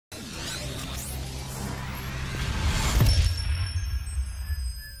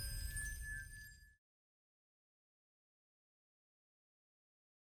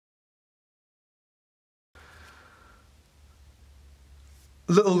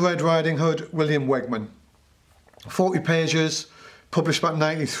Little Red Riding Hood, William Wegman. 40 pages, published about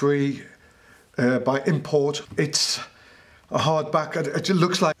 93 by Import. It's a hardback. It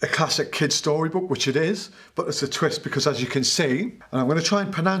looks like a classic kid's storybook, which it is, but it's a twist because, as you can see, and I'm going to try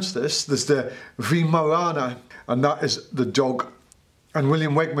and pronounce this, there's the weimaraner, and that is the dog. And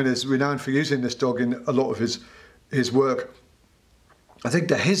William Wegman is renowned for using this dog in a lot of his work. I think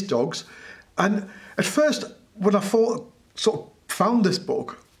they're his dogs. And at first, when I found this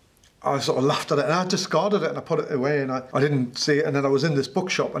book, I sort of laughed at it and I discarded it and I put it away and I didn't see it. And then I was in this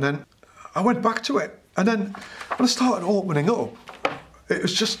bookshop and then I went back to it. And then when I started opening up, it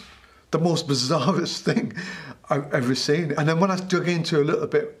was just the most bizarrest thing I've ever seen. And then when I dug into a little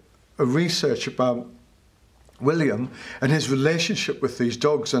bit of research about William and his relationship with these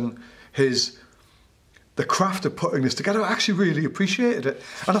dogs and the craft of putting this together, I actually really appreciated it.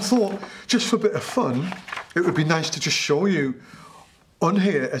 And I thought, just for a bit of fun, it would be nice to just show you on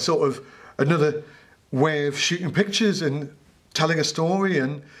here a sort of another way of shooting pictures and telling a story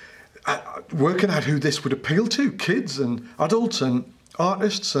and working out who this would appeal to, kids and adults and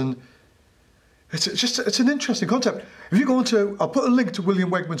artists. And it's an interesting concept. If you go onto, I'll put a link to William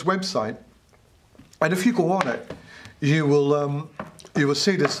Wegman's website, and if you go on it, you will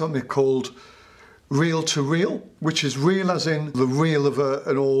see there's something called reel to reel, which is reel as in the reel of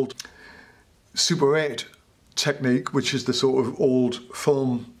an old Super 8 technique, which is the sort of old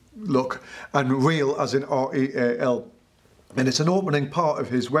film look, and reel as in R-E-A-L. And it's an opening part of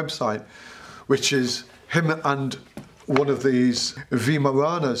his website, which is him and one of these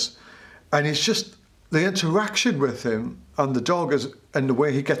weimaraners, and it's just the interaction with him and the dog and the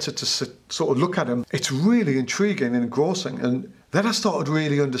way he gets it to sort of look at him. It's really intriguing and engrossing. And then I started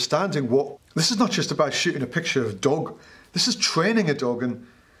really understanding this is not just about shooting a picture of a dog. This is training a dog and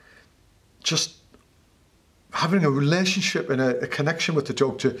just having a relationship and a connection with the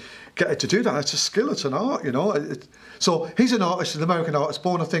dog to get it to do that. It's a skill, it's an art, you know. So he's an artist, an American artist,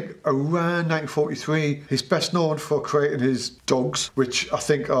 born I think around 1943. He's best known for creating his dogs, which I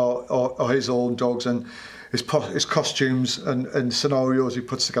think are his own dogs, and his costumes and scenarios he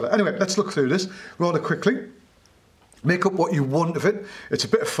puts together. Anyway, let's look through this rather quickly. Make up what you want of it. It's a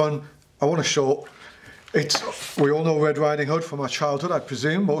bit of fun. I want to show we all know Red Riding Hood from our childhood, I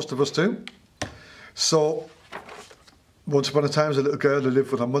presume, most of us do. So, once upon a time, there was a little girl who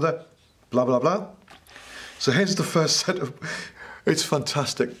lived with her mother, blah, blah, blah. So here's the first setup. It's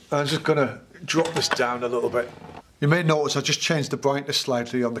fantastic. I'm just going to drop this down a little bit. You may notice I just changed the brightness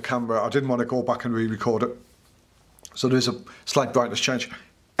slightly on the camera. I didn't want to go back and re-record it. So there's a slight brightness change.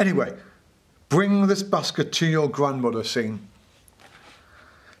 Anyway, bring this basket to your grandmother scene.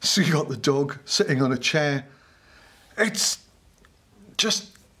 So you got the dog sitting on a chair. It's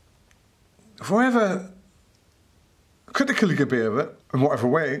just, however critical you could be of it, in whatever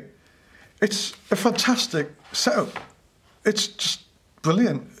way, it's a fantastic setup. It's just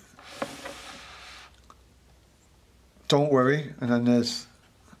brilliant. Don't worry, and then there's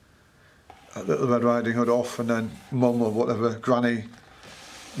a Little Red Riding Hood off, and then Mum or whatever, Granny,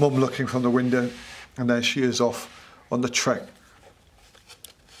 Mum looking from the window, and there she is off on the trek.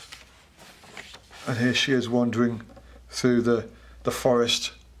 And here she is wandering through the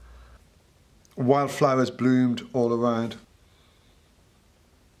forest. Wildflowers bloomed all around.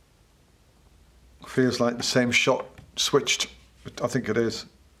 Feels like the same shot switched, but I think it is.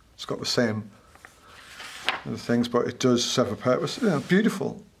 It's got the same things, but it does serve a purpose. Yeah,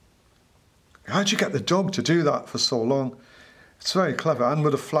 beautiful. How'd you get the dog to do that for so long? It's very clever, and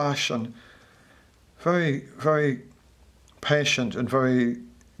with a flash, and very, very patient and very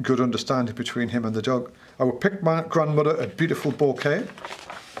good understanding between him and the dog. I would pick my grandmother a beautiful bouquet,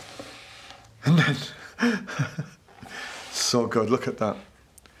 and then so good. Look at that.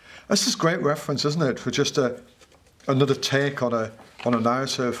 That's just great reference, isn't it, for just another take on a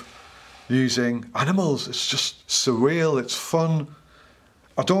narrative using animals. It's just surreal. It's fun.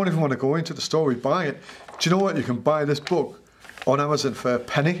 I don't even want to go into the story. Buy it. Do you know what? You can buy this book on Amazon for a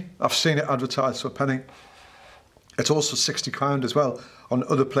penny. I've seen it advertised for a penny. It's also £60 as well on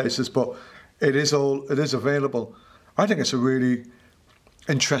other places, but it is available. I think it's a really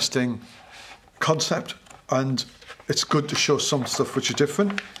interesting concept, and it's good to show some stuff which are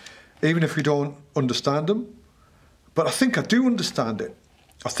different, even if you don't understand them. But I think I do understand it.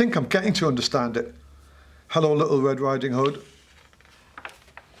 I think I'm getting to understand it. Hello, Little Red Riding Hood.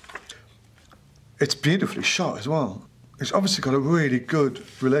 It's beautifully shot as well. It's obviously got a really good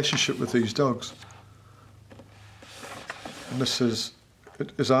relationship with these dogs. And this is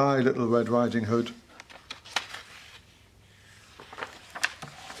Little Red Riding Hood.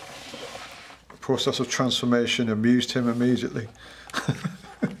 The process of transformation amused him immediately.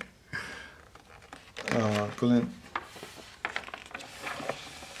 Oh, brilliant.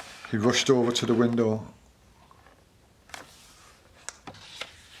 He rushed over to the window.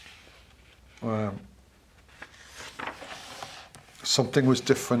 Something was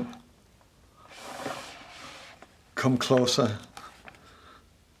different. Come closer.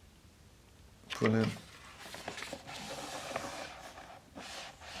 Brilliant.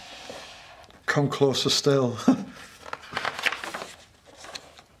 Come closer still.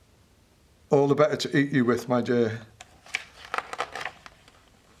 All the better to eat you with, my dear.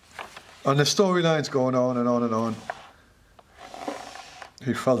 And the storyline's going on and on and on.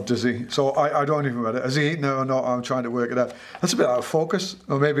 He felt dizzy. So I don't even read it. Has he eaten it or not? I'm trying to work it out. That's a bit out of focus.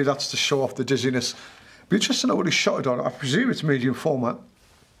 Or maybe that's to show off the dizziness. Be interesting to know what he shot it on. I presume it's medium format.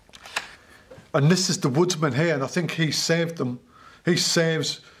 And this is the woodsman here, and I think he saved them. He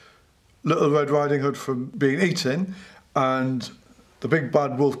saves Little Red Riding Hood from being eaten, and the big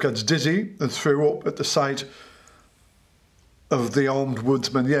bad wolf gets dizzy and threw up at the sight of the armed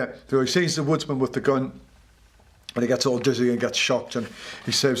woodsman. Yeah, so he sees the woodsman with the gun, and he gets all dizzy and gets shocked, and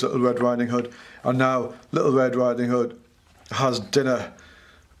he saves Little Red Riding Hood. And now Little Red Riding Hood has dinner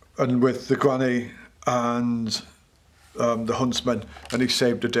and with the granny and the huntsman, and he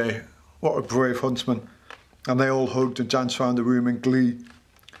saved the day. What a brave huntsman. And they all hugged and danced around the room in glee.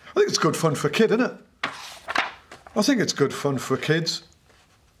 I think it's good fun for a kid, isn't it? I think it's good fun for kids.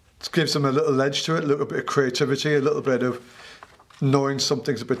 It gives them a little edge to it, a little bit of creativity, a little bit of knowing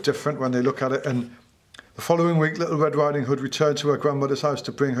something's a bit different when they look at it. And the following week, Little Red Riding Hood returned to her grandmother's house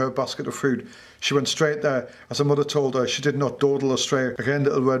to bring her a basket of food. She went straight there, as her mother told her. She did not dawdle or stray. Again,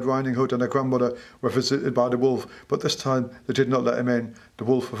 Little Red Riding Hood and her grandmother were visited by the wolf, but this time they did not let him in. The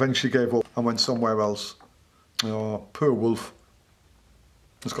wolf eventually gave up and went somewhere else. Oh, poor wolf.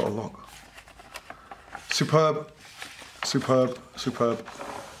 He's got a lock. Superb, superb, superb.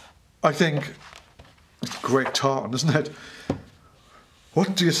 I think it's great tartan, isn't it?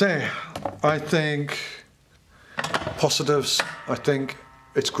 What do you say? I think positives. I think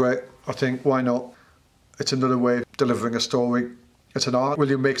it's great. I think, why not? It's another way of delivering a story. It's an art.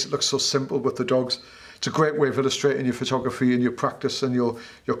 William makes it look so simple with the dogs. It's a great way of illustrating your photography and your practice and your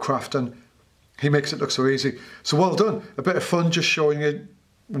craft, and he makes it look so easy. So well done. A bit of fun just showing it.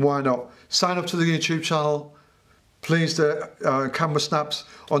 Why not? Sign up to the YouTube channel. Please, the Camera Snaps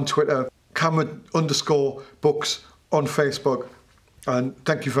on Twitter. Camera_books on Facebook. And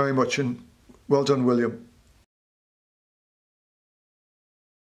thank you very much, and well done, William.